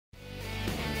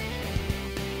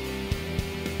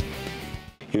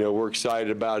we're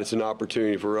excited about. It's an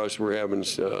opportunity for us. We're having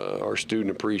our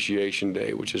Student Appreciation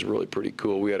Day, which is really pretty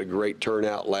cool. We had a great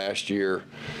turnout last year.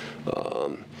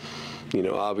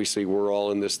 Obviously we're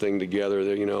all in this thing together.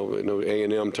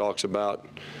 A&M talks about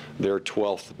their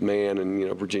 12th man,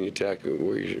 and Virginia Tech,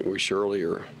 we surely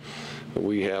are.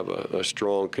 We have a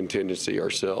strong contingency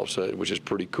ourselves, which is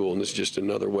pretty cool. And this is just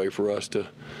another way for us to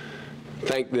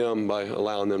thank them by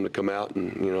allowing them to come out,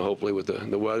 and hopefully with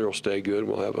the weather will stay good,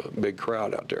 we'll have a big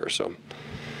crowd out there. So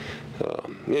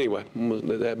anyway,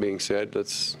 that being said,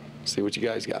 let's see what you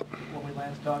guys got. When we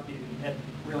last talked, you hadn't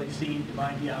really seen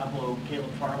Divine Diablo, Caleb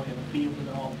Farley on the field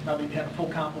at all. Probably had a full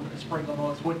complement of Sprinkle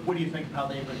Notes. What do you think of how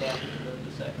they've adapted to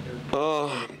the secondary?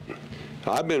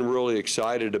 I've been really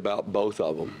excited about both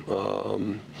of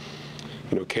them.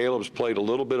 Caleb's played a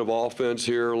little bit of offense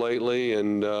here lately,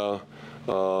 and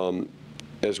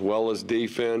as well as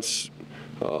defense.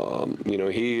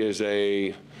 He is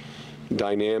a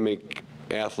dynamic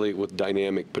athlete with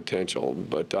dynamic potential,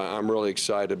 but I'm really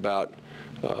excited about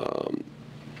how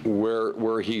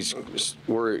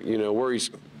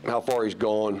far he's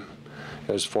gone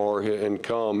as far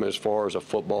as a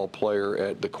football player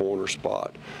at the corner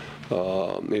spot.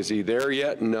 Is he there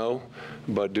yet? No.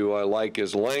 But do I like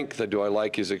his length? Do I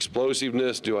like his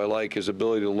explosiveness? Do I like his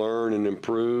ability to learn and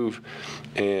improve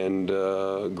and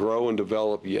grow and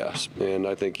develop? Yes. And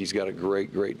I think he's got a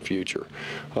great, great future.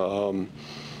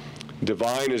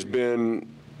 Divine has been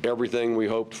everything we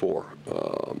hoped for.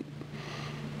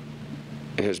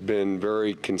 Has been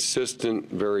very consistent,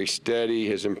 very steady,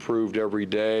 has improved every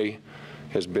day,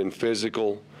 has been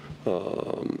physical.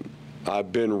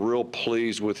 I've been real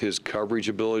pleased with his coverage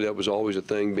ability. That was always a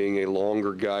thing, being a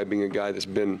longer guy, being a guy that's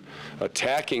been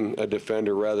attacking a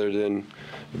defender rather than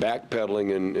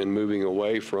backpedaling and moving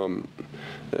away from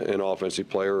an offensive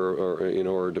player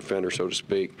or a defender, so to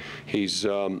speak.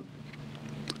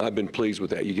 I've been pleased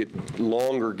with that. You get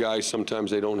longer guys,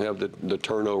 sometimes they don't have the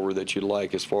turnover that you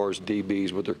like as far as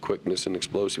DBs with their quickness and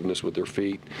explosiveness with their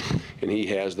feet, and he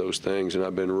has those things, and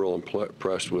I've been real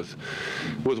impressed with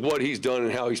what he's done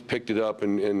and how he's picked it up,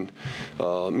 and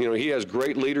he has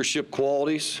great leadership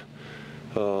qualities,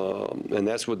 and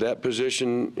that's what that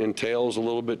position entails a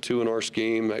little bit too in our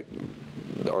scheme.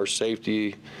 Our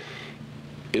safety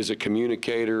is a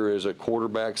communicator, is a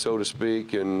quarterback, so to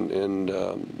speak, and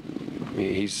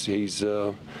he's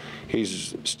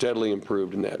steadily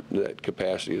improved in that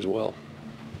capacity as well.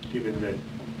 Given that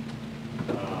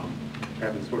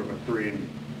having sort of a three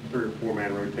or four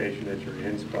man rotation at your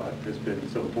end spot has been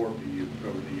so important to you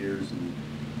over the years, and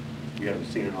you haven't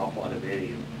seen an awful lot of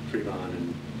Danny and Trevon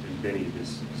and Benny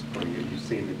this spring. Have you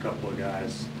seen a couple of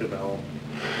guys develop?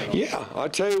 Yeah, I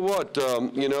tell you what,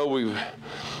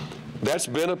 that's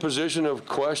been a position of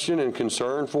question and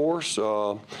concern for us.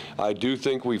 I do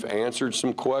think we've answered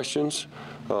some questions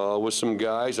with some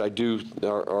guys. Are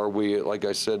we, like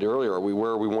I said earlier, are we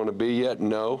where we want to be yet?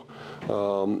 No.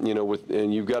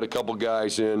 And you've got a couple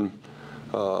guys in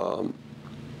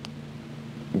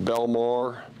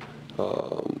Belmar,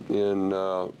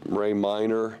 in Ray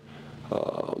Minor,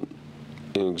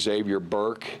 and Xavier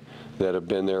Burke that have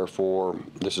been there for,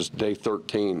 this is day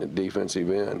 13 at defensive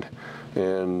end.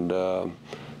 And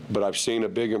but I've seen a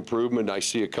big improvement. I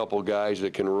see a couple of guys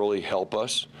that can really help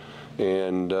us.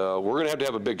 And we're going to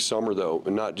have a big summer, though,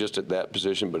 and not just at that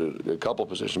position, but at a couple of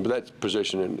positions, but that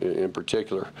position in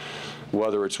particular.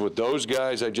 Whether it's with those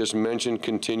guys I just mentioned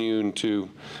continuing to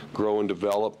grow and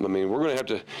develop. I mean, we're going to have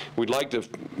to, we'd like to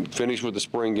finish with the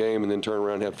spring game and then turn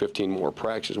around and have 15 more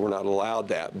practices. We're not allowed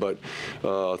that. But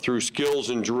through skills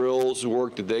and drills,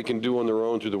 work that they can do on their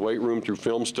own, through the weight room, through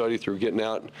film study, through getting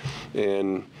out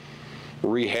and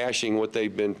rehashing what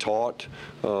they've been taught,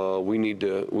 we need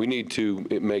to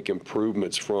make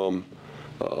improvements from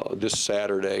this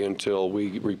Saturday until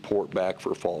we report back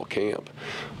for fall camp.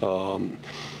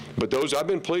 But I've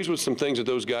been pleased with some things that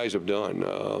those guys have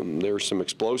done. There's some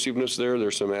explosiveness there.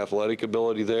 There's some athletic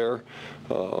ability there.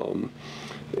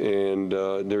 And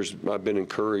I've been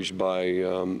encouraged by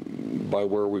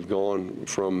where we've gone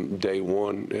from day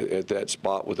one at that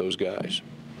spot with those guys.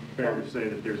 Fair to say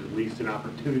that there's at least an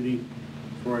opportunity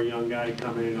for a young guy to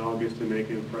come in August and make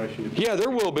an impression? Yeah, there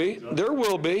will be. There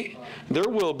will be. There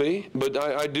will be. But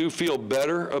I do feel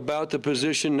better about the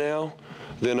position now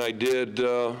than I did,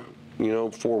 4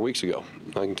 weeks ago.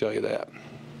 I can tell you that.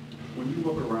 When you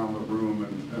look around the room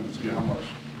and see how much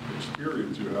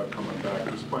experience you have coming back,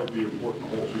 despite the important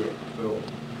holes you have to fill,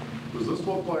 does this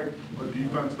look like a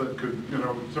defense that could,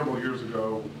 several years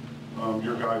ago,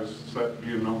 your guys set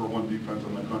being #1 defense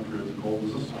in the country as a goal?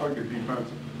 Does this look like a defense,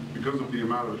 because of the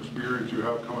amount of experience you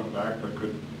have coming back, that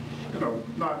could,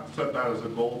 not set that as a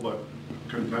goal, but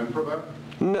contend for that?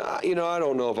 No, you know, I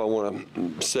don't know if I want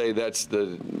to say that's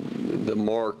the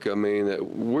mark. I mean, that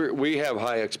we have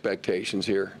high expectations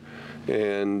here,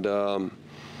 and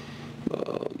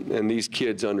these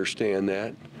kids understand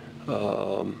that.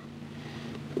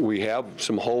 We have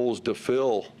some holes to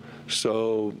fill,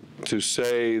 so to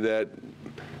say that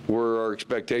our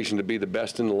expectation to be the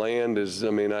best in the land is,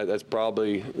 I mean, that's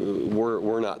probably,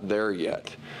 we're not there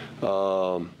yet.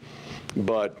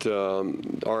 But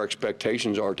our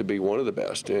expectations are to be one of the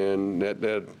best, and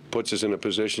that puts us in a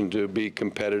position to be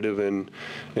competitive and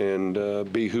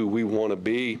be who we want to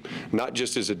be, not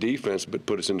just as a defense, but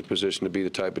put us in a position to be the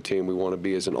type of team we want to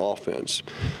be as an offense.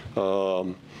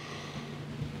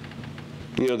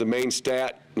 You know, the main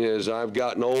stat as I've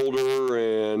gotten older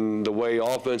and the way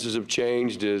offenses have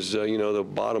changed is, you know, the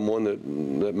bottom one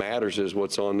that matters is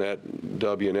what's on that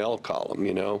W&L column,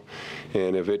 you know.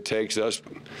 And if it takes us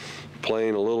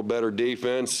playing a little better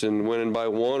defense and winning by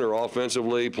one, or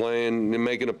offensively playing and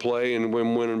making a play and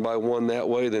winning by one that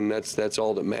way, then that's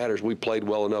all that matters. We played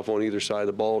well enough on either side of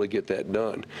the ball to get that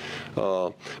done.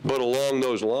 But along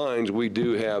those lines, we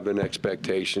do have an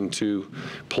expectation to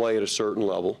play at a certain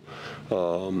level.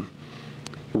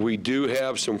 We do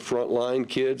have some frontline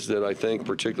kids that I think,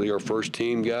 particularly our first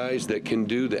team guys, that can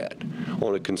do that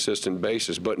on a consistent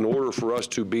basis. But in order for us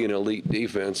to be an elite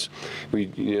defense,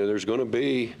 there's going to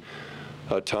be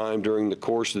a time during the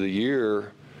course of the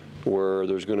year where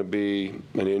there's going to be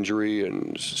an injury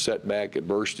and setback,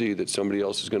 adversity that somebody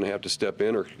else is going to have to step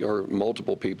in, or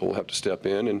multiple people have to step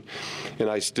in. And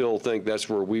I still think that's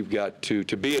where we've got to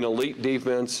be an elite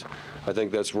defense. I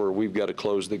think that's where we've got to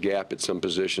close the gap at some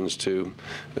positions too,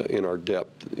 in our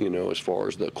depth, you know, as far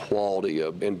as the quality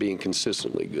of and being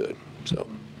consistently good. So.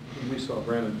 We saw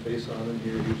Brandon Faison in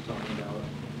here. He was talking about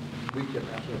weekend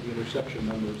after the interception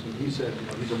numbers, and he said, you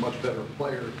know, he's a much better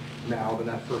player now than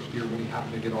that first year when he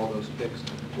happened to get all those picks.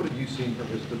 What have you seen from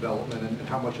his development, and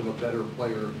how much of a better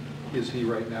player is he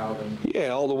right now than?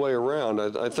 Yeah, all the way around.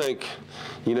 I think,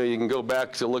 you know, you can go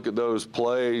back to look at those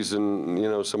plays, and, you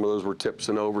know, some of those were tips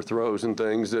and overthrows and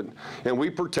things and we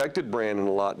protected Brandon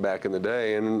a lot back in the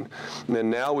day, and then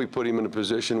now we put him in a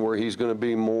position where he's going to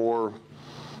be more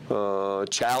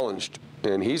challenged,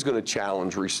 and he's going to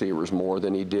challenge receivers more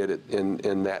than he did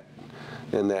in that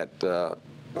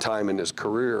time in his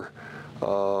career.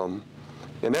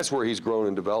 And that's where he's grown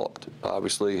and developed.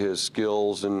 Obviously, his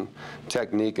skills and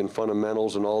technique and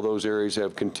fundamentals and all those areas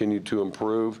have continued to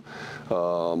improve.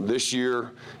 This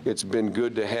year, it's been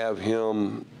good to have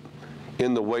him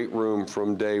in the weight room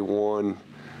from day one,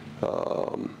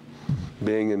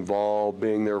 being involved,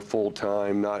 being there full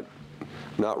time, not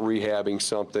rehabbing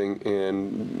something,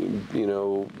 and, you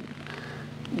know,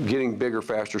 getting bigger,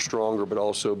 faster, stronger, but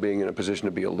also being in a position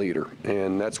to be a leader.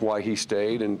 And that's why he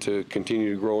stayed, and to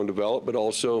continue to grow and develop, but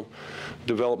also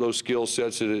develop those skill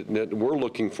sets that we're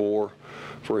looking for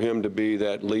him to be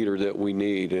that leader that we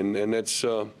need. And that's,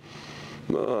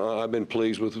 I've been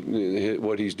pleased with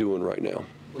what he's doing right now.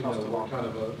 We know what kind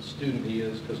of a student he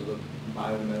is because of the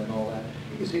biomed and all that.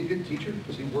 Is he a good teacher?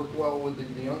 Does he work well with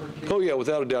the younger kids? Oh, yeah,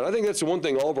 without a doubt. I think that's the one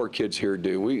thing all of our kids here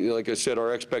do. Like I said,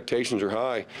 our expectations are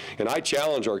high, and I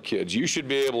challenge our kids. You should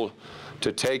be able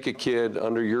to take a kid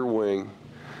under your wing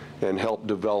and help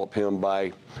develop him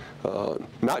by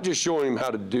not just showing him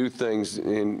how to do things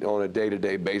on a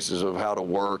day-to-day basis of how to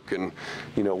work and,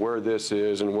 you know, where this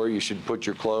is and where you should put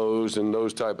your clothes and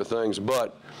those type of things,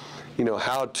 but, you know,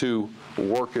 how to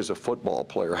work as a football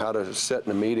player, how to sit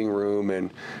in a meeting room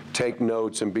and take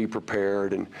notes and be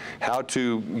prepared, and how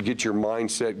to get your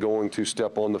mindset going to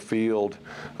step on the field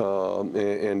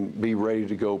and be ready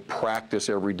to go practice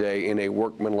every day in a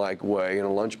workmanlike way, in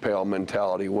a lunch pail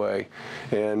mentality way.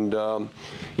 And,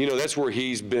 you know, that's where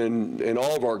he's been, and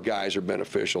all of our guys are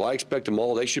beneficial. I expect them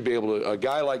all. They should be able to, a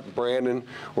guy like Brandon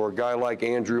or a guy like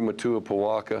Andrew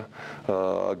Matua-Pawaka,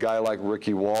 a guy like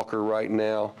Ricky Walker right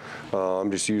now,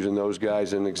 I'm just using those guys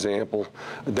as an example.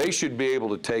 They should be able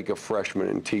to take a freshman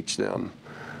and teach them,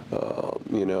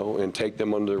 you know, and take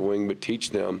them under their wing, but teach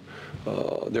them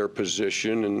their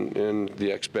position and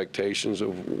the expectations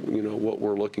of, you know, what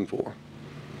we're looking for.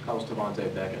 How's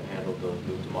Devontae Beckett handled the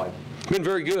move to Mike? Been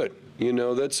very good. You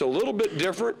know, that's a little bit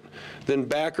different than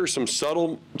Backer, some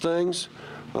subtle things,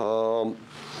 but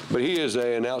he is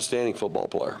an outstanding football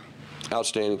player.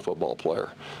 Outstanding football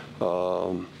player.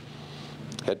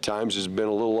 At times has been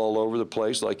a little all over the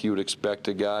place, like you would expect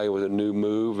a guy with a new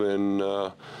move,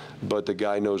 and but the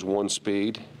guy knows one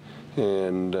speed,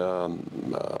 and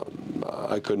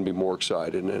I couldn't be more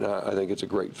excited, and I think it's a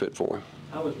great fit for him.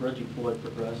 How has Reggie Floyd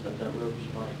progressed at that Rivers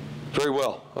fight? Very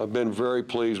well. I've been very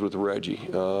pleased with Reggie.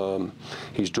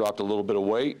 He's dropped a little bit of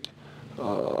weight.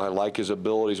 I like his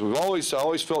abilities. I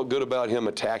always felt good about him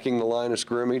attacking the line of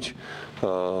scrimmage.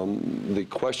 The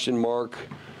question mark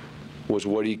was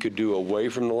what he could do away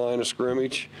from the line of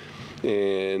scrimmage.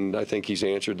 And I think he's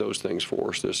answered those things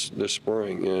for us this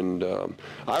spring. And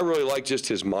I really like just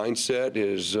his mindset,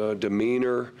 his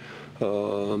demeanor,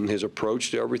 his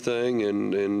approach to everything,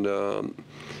 and you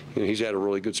know, he's had a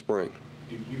really good spring.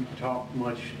 Do you talk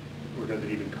much, or does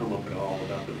it even come up at all,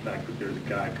 about the fact that there's a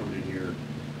guy coming in here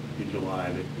in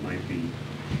July that might be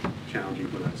challenging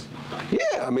for us?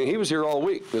 Yeah, I mean, he was here all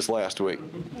week this last week.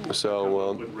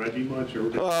 So. With Reggie much? Or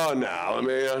Oh, no. I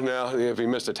mean, now, if he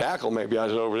missed a tackle, maybe I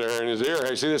was over there in his ear.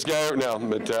 Hey, see this guy? No.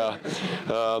 But,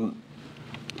 no,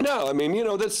 I mean, you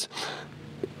know, that's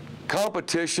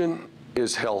competition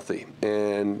is healthy.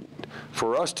 And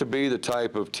for us to be the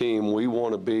type of team we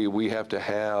want to be, we have to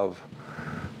have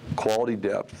quality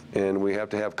depth, and we have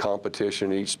to have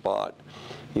competition in each spot,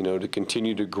 you know, to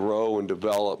continue to grow and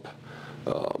develop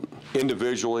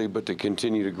individually, but to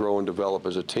continue to grow and develop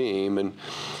as a team. And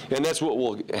that's what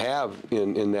we'll have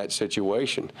in that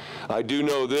situation. I do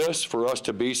know this, for us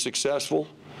to be successful,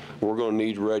 we're going to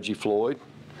need Reggie Floyd.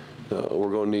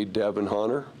 We're going to need Devin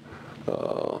Hunter.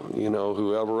 You know,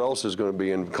 whoever else is going to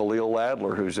be in, Khalil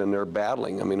Ladler, who's in there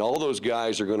battling. I mean, all those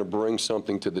guys are going to bring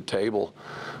something to the table,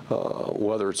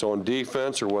 whether it's on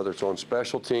defense or whether it's on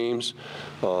special teams.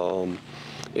 I'm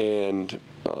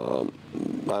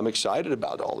excited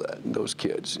about all that. Those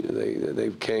kids,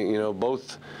 they've came. You know,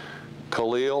 both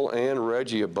Khalil and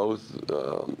Reggie have both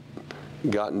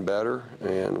gotten better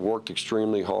and worked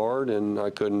extremely hard, and I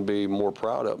couldn't be more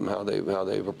proud of them how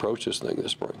they've approached this thing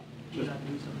this spring. Deion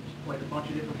Newsom played a bunch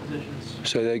of different positions.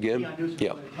 Say that again? Deion Newsom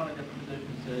Yeah. played a ton of different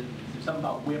positions. Is there something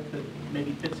about whip that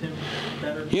maybe fits him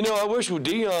better? You know, I wish with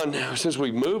Deion, since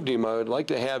we moved him, I would like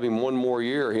to have him one more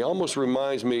year. He almost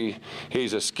reminds me,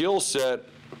 he's a skill set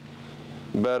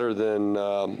better than,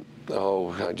 I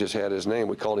just had his name.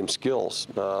 We called him Skills,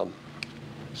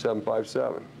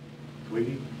 757.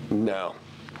 Tweety? No.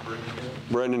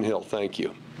 Brendan Hill, thank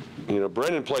you. You know,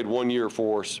 Brendan played 1 year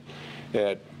for us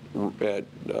at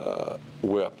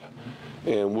Whip,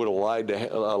 and would have lied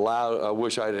to I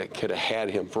wish I could have had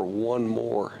him for one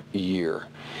more year.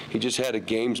 He just had a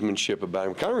gamesmanship about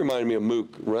him. Kind of reminded me of Mook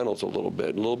Reynolds a little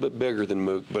bit bigger than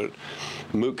Mook, but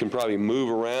Mook can probably move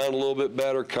around a little bit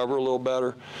better, cover a little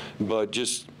better, but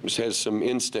just has some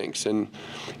instincts. And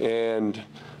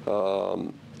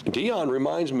Deion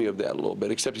reminds me of that a little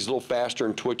bit, except he's a little faster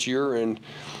and twitchier,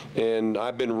 and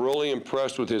I've been really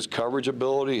impressed with his coverage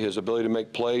ability, his ability to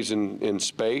make plays in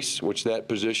space, which that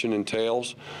position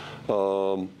entails.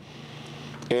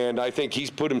 And I think he's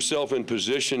put himself in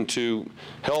position to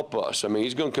help us. I mean,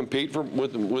 he's going to compete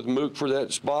with Mook for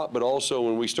that spot, but also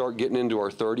when we start getting into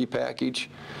our 30 package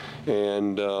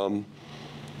and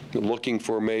looking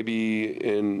for maybe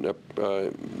in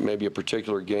maybe a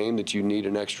particular game that you need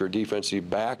an extra defensive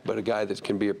back, but a guy that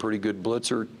can be a pretty good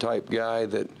blitzer type guy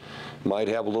that might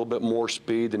have a little bit more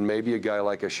speed than maybe a guy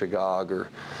like a Shagag or,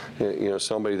 you know,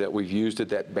 somebody that we've used at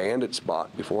that bandit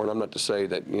spot before. And I'm not to say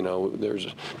that, you know,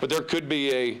 but there could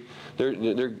be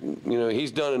you know,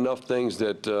 he's done enough things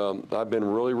that I've been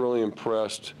really, really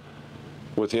impressed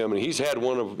with him, and he's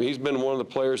been one of the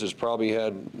players that's probably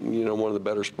had, you know, one of the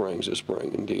better springs this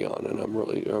spring in Deion, and I'm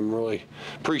really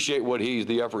appreciate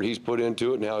the effort he's put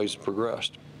into it and how he's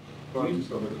progressed. But you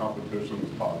said the competition is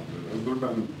positive. Has there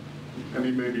been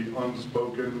any maybe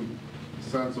unspoken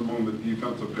sense among the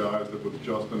defensive guys that with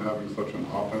Justin having such an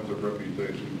offensive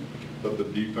reputation that the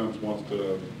defense wants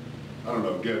to, I don't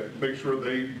know, make sure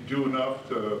they do enough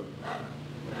to,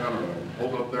 I don't know,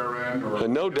 hold up their end? Or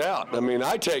No doubt. I mean,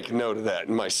 I take note of that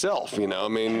myself, you know. I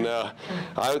mean,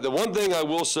 the one thing I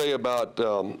will say about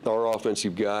our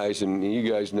offensive guys, and you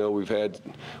guys know we're a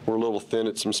little thin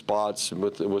at some spots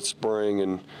with spring,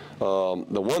 and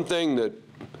the one thing that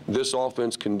this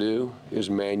offense can do is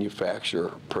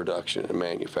manufacture production and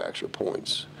manufacture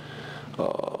points.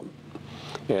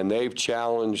 And they've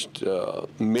challenged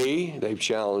me, they've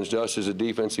challenged us as a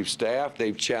defensive staff,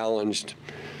 they've challenged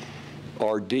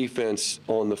our defense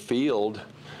on the field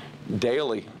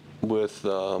daily with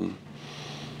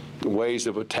ways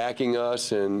of attacking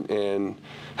us and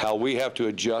how we have to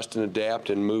adjust and adapt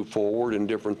and move forward and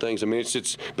different things. I mean,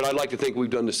 but I'd like to think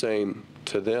we've done the same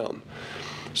to them.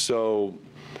 So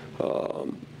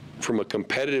from a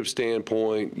competitive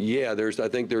standpoint, yeah, I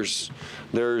think they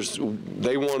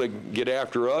want to get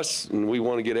after us and we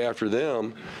want to get after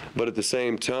them, but at the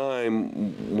same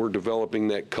time, we're developing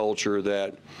that culture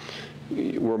that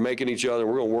we're making each other,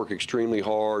 we're going to work extremely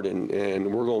hard, and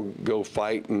we're going to go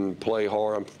fight and play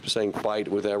hard. I'm saying fight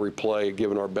with every play,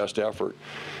 giving our best effort.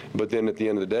 But then at the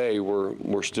end of the day,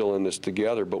 we're still in this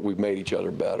together, but we've made each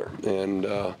other better.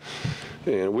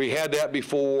 And we had that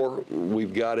before,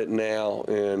 we've got it now.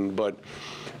 But,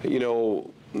 you know,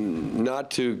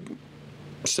 not to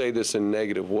say this in a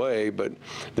negative way, but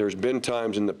there's been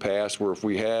times in the past where if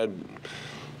we had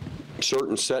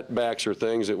certain setbacks or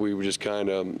things that we would just kind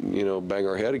of, you know, bang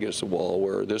our head against the wall,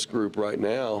 where this group right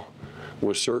now,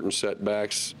 with certain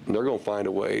setbacks, they're going to find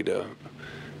a way to,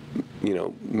 you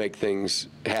know, make things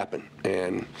happen.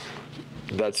 And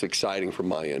that's exciting from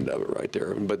my end of it right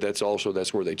there. But that's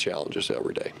where they challenge us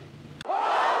every day.